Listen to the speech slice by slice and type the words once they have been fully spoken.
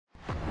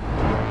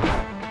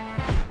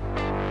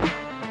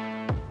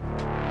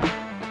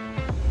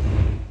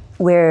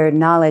We're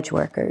knowledge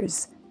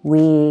workers.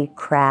 We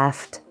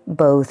craft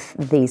both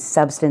the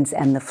substance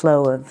and the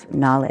flow of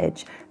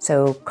knowledge.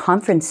 So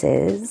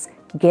conferences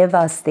give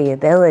us the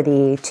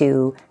ability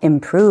to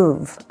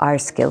improve our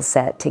skill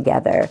set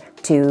together,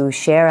 to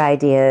share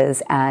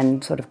ideas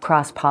and sort of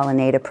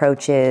cross-pollinate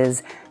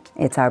approaches.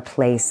 It's our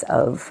place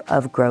of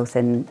growth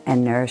and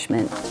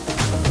nourishment.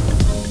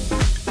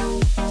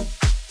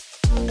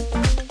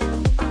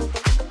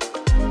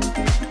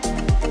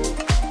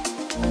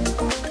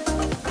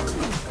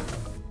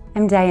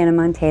 I'm Diana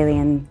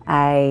Montalion.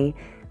 I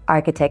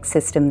architect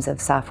systems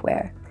of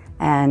software.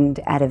 And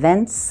at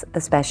events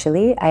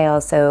especially, I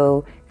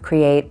also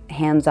create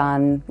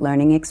hands-on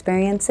learning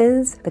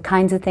experiences, the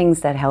kinds of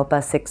things that help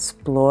us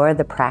explore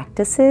the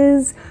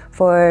practices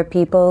for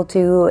people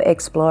to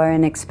explore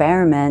and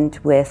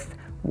experiment with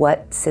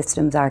what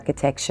systems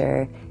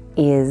architecture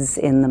is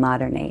in the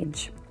modern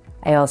age.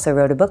 I also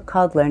wrote a book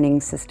called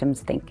Learning Systems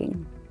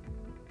Thinking.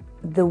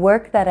 The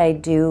work that I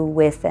do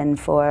with and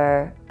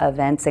for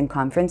events and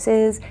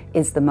conferences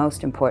is the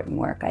most important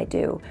work I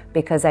do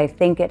because I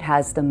think it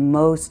has the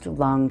most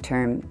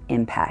long-term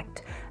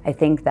impact. I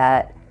think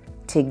that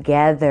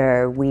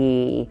together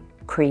we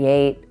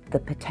create the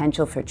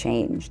potential for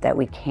change that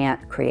we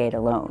can't create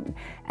alone.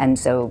 And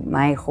so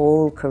my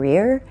whole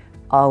career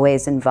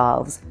always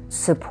involves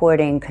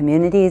supporting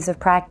communities of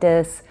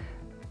practice,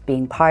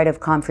 being part of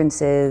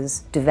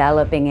conferences,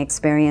 developing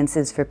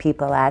experiences for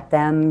people at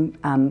them,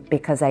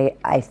 because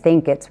I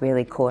think it's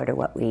really core to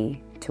what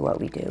we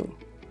do.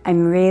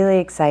 I'm really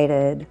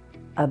excited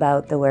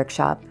about the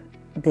workshop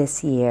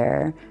this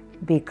year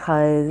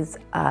because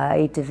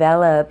I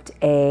developed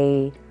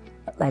a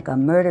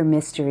murder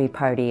mystery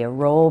party, a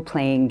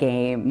role-playing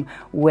game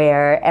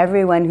where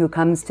everyone who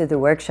comes to the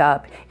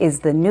workshop is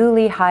the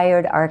newly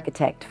hired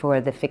architect for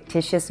the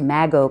fictitious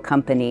Mago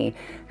company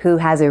who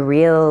has a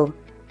real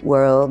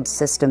world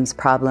systems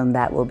problem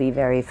that will be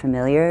very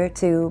familiar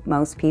to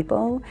most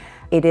people.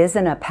 It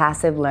isn't a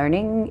passive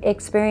learning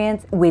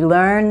experience. We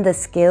learn the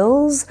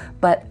skills,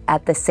 but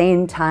at the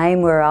same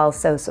time, we're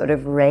also sort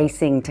of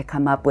racing to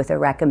come up with a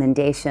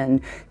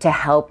recommendation to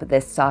help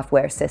this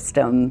software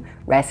system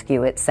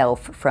rescue itself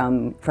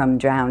from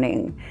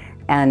drowning.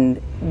 And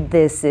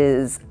this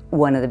is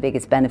one of the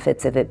biggest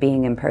benefits of it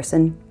being in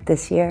person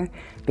this year,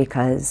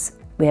 because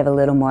we have a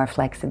little more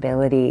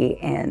flexibility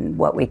in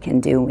what we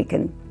can do. We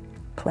can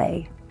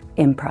play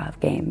improv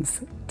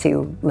games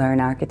to learn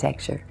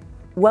architecture.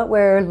 What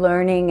we're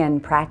learning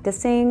and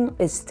practicing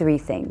is three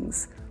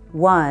things.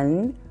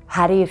 One,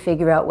 how do you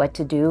figure out what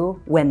to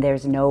do when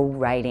there's no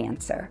right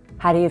answer?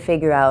 How do you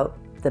figure out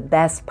the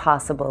best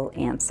possible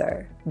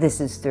answer?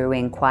 This is through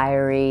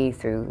inquiry,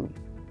 through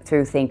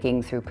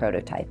thinking, through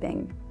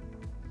prototyping.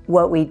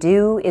 What we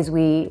do is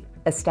we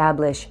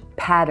establish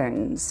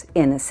patterns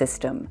in a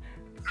system,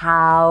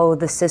 how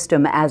the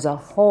system as a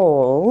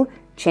whole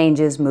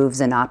changes,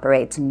 moves, and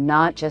operates,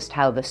 not just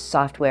how the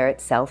software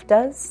itself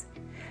does.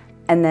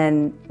 And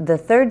then the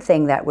third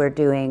thing that we're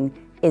doing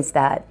is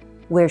that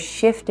we're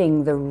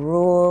shifting the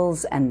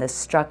rules and the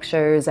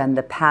structures and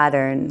the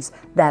patterns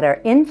that are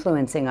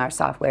influencing our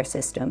software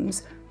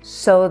systems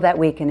so that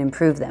we can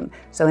improve them.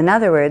 So in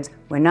other words,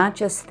 we're not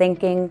just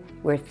thinking,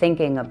 we're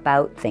thinking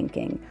about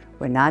thinking.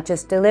 We're not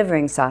just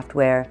delivering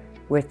software,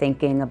 we're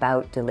thinking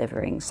about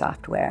delivering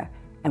software.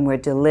 And we're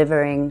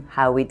delivering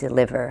how we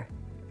deliver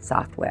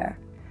software.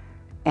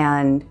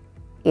 And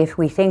if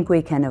we think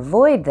we can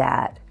avoid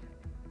that,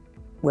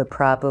 we're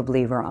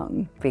probably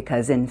wrong,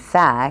 because in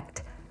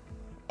fact,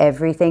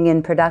 everything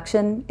in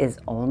production is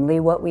only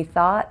what we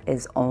thought,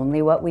 is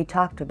only what we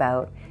talked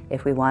about.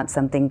 If we want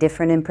something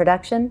different in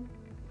production,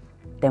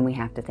 then we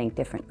have to think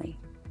differently.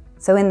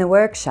 So in the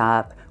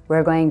workshop,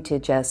 we're going to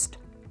just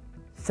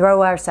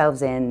throw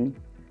ourselves in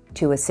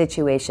to a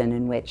situation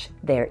in which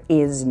there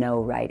is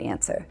no right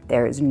answer.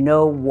 There is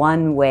no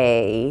one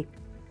way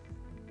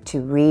to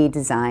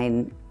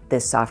redesign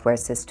this software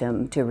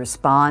system to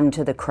respond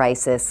to the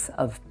crisis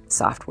of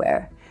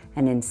software.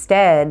 And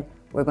instead,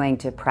 we're going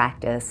to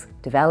practice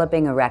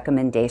developing a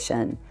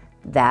recommendation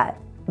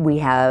that we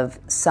have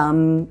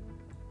some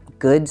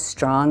good,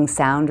 strong,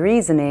 sound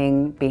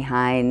reasoning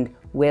behind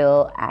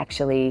will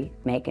actually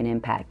make an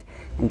impact.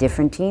 And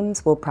different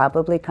teams will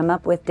probably come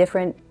up with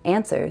different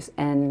answers,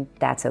 and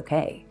that's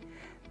okay.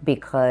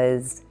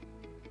 Because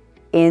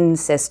in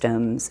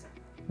systems,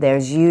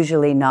 there's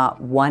usually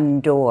not one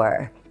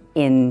door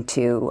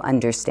into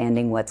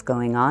understanding what's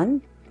going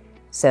on.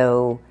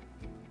 So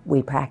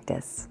we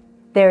practice.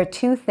 There are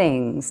two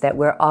things that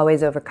we're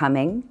always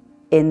overcoming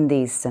in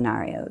these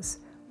scenarios.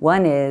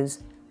 One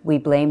is we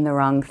blame the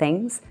wrong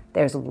things.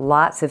 There's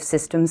lots of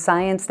system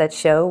science that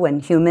show when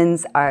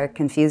humans are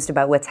confused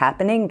about what's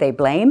happening, they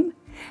blame,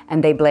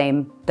 and they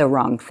blame the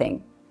wrong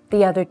thing,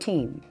 the other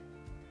team,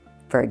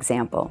 for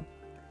example.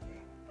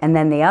 And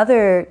then the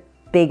other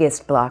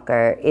biggest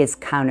blocker is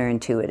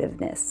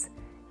counterintuitiveness,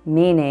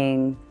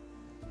 meaning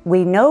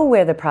we know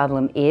where the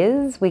problem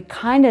is, we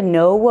kind of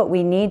know what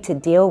we need to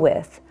deal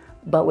with,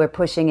 but we're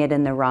pushing it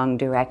in the wrong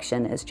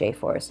direction, as Jay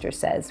Forrester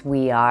says.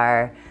 We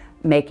are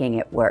making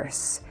it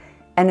worse.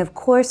 And of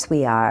course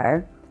we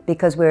are,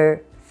 because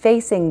we're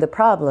facing the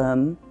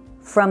problem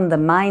from the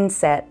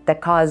mindset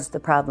that caused the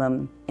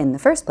problem in the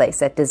first place,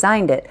 that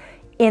designed it.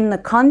 In the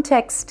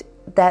context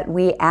that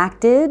we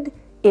acted,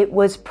 it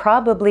was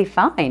probably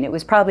fine. It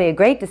was probably a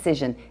great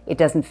decision. It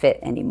doesn't fit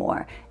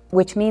anymore,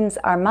 which means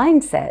our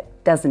mindset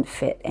doesn't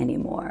fit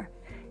anymore.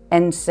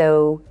 And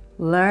so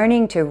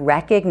learning to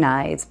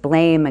recognize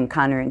blame and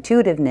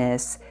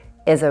counterintuitiveness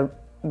is a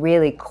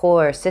really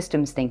core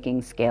systems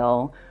thinking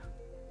skill,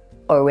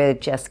 or we'll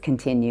just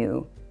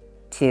continue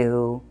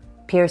to...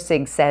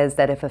 Pirsig says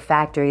that if a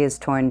factory is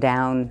torn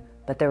down,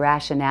 but the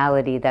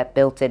rationality that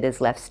built it is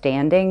left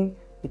standing,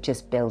 you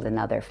just build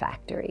another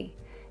factory.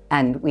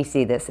 And we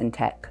see this in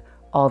tech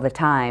all the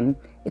time.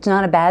 It's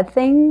not a bad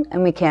thing,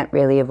 and we can't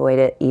really avoid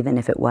it even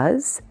if it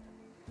was.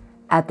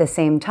 At the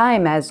same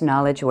time, as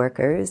knowledge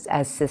workers,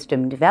 as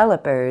system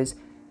developers,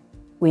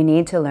 we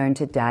need to learn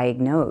to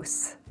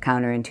diagnose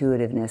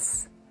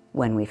counterintuitiveness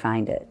when we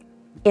find it.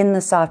 In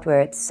the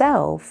software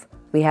itself,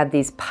 we have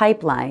these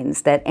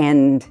pipelines that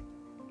end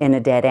in a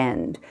dead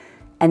end.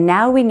 And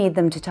now we need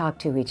them to talk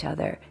to each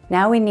other.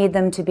 Now we need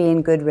them to be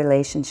in good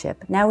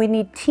relationship. Now we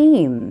need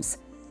teams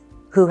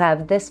who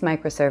have this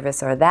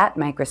microservice or that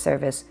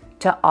microservice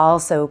to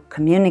also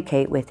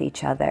communicate with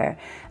each other.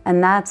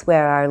 And that's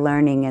where our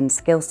learning and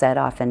skill set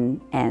often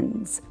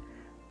ends.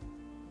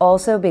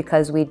 Also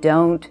because we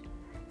don't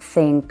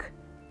think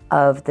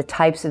of the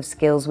types of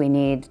skills we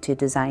need to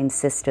design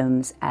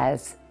systems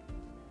as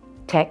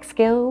tech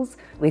skills.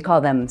 We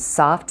call them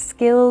soft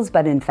skills,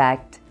 but in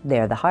fact,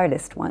 they're the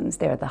hardest ones,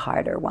 they're the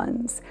harder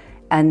ones.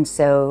 And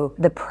so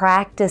the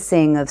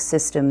practicing of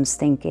systems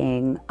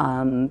thinking,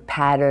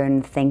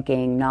 pattern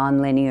thinking,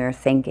 nonlinear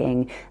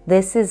thinking,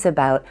 this is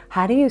about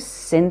how do you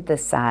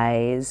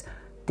synthesize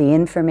the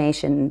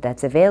information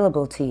that's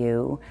available to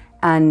you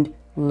and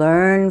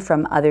learn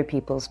from other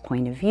people's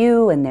point of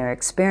view and their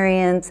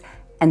experience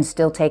and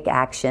still take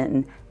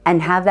action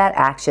and have that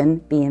action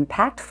be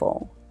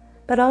impactful.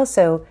 But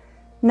also,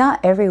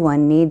 not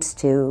everyone needs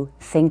to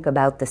think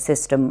about the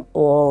system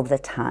all the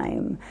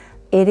time.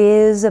 It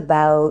is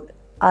about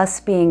us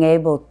being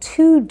able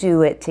to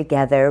do it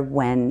together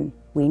when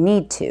we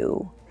need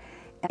to.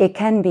 It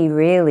can be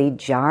really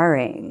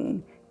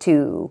jarring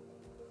to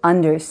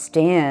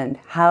understand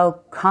how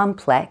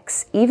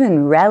complex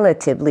even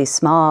relatively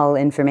small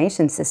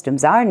information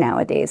systems are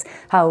nowadays,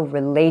 how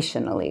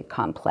relationally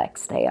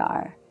complex they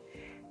are.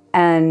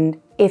 And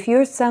if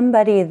you're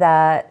somebody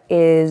that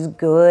is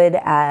good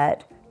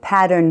at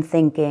pattern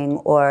thinking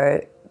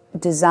or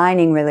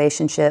designing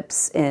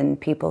relationships in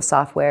people,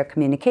 software,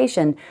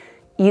 communication,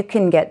 you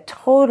can get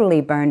totally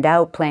burned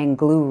out playing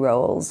glue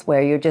roles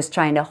where you're just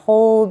trying to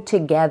hold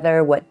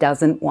together what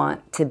doesn't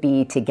want to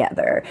be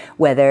together,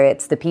 whether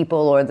it's the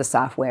people or the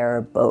software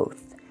or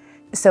both.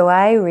 So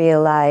I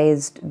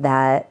realized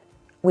that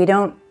we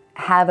don't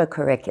have a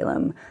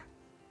curriculum.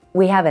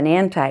 We have an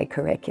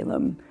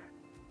anti-curriculum.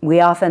 We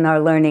often are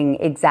learning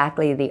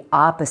exactly the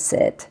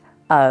opposite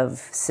of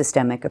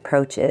systemic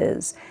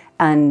approaches.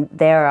 And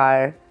there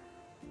are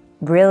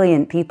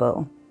brilliant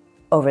people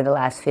over the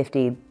last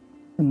 50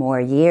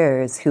 more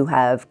years who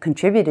have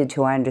contributed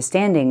to our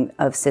understanding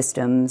of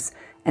systems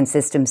and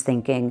systems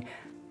thinking,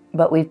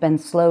 but we've been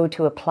slow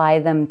to apply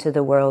them to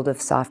the world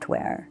of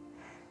software,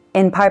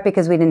 in part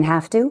because we didn't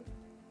have to,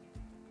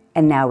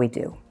 and now we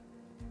do.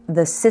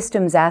 The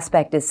systems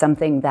aspect is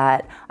something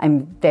that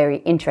I'm very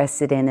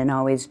interested in and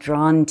always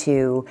drawn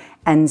to,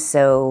 and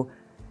so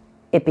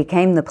it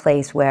became the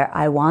place where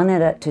I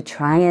wanted to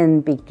try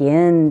and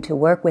begin to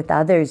work with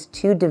others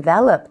to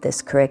develop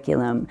this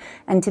curriculum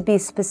and to be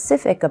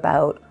specific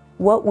about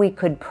what we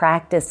could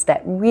practice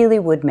that really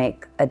would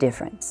make a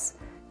difference.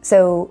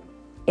 So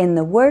in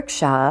the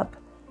workshop,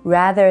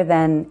 rather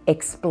than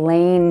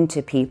explain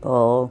to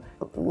people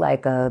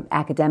like an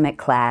academic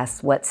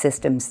class what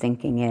systems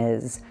thinking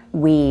is,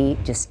 we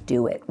just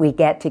do it. We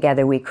get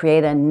together, we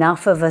create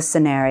enough of a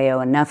scenario,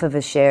 enough of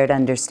a shared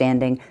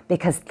understanding,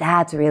 because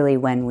that's really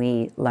when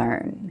we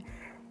learn.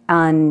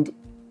 And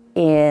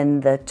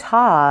in the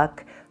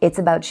talk, it's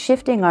about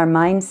shifting our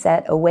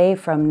mindset away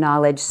from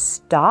knowledge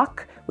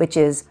stock, which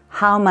is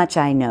how much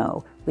I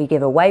know. We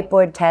give a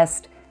whiteboard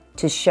test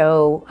to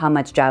show how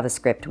much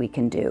JavaScript we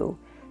can do,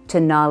 to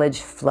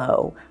knowledge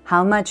flow.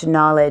 How much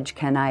knowledge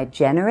can I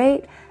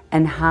generate,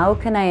 and how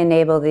can I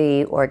enable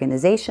the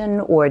organization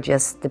or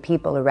just the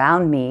people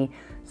around me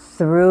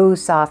through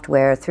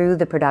software, through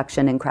the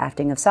production and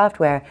crafting of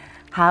software,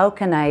 how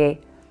can I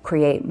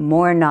create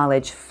more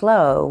knowledge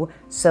flow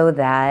so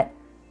that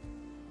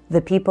the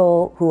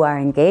people who are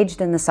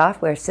engaged in the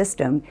software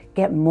system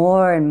get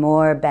more and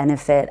more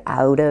benefit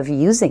out of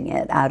using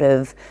it, out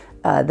of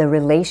the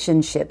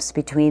relationships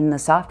between the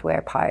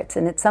software parts.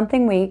 And it's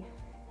something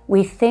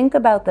we think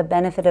about the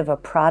benefit of a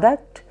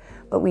product,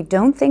 but we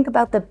don't think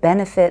about the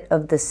benefit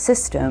of the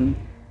system.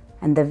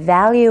 And the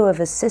value of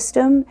a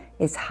system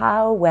is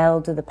how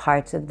well do the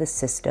parts of the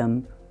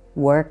system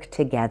work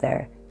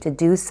together to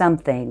do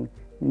something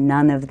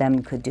none of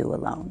them could do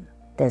alone.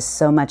 There's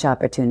so much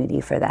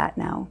opportunity for that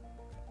now.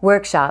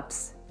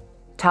 Workshops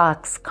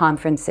talks,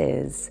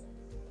 conferences,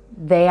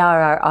 they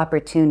are our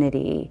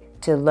opportunity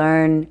to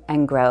learn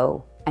and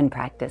grow and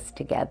practice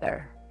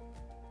together.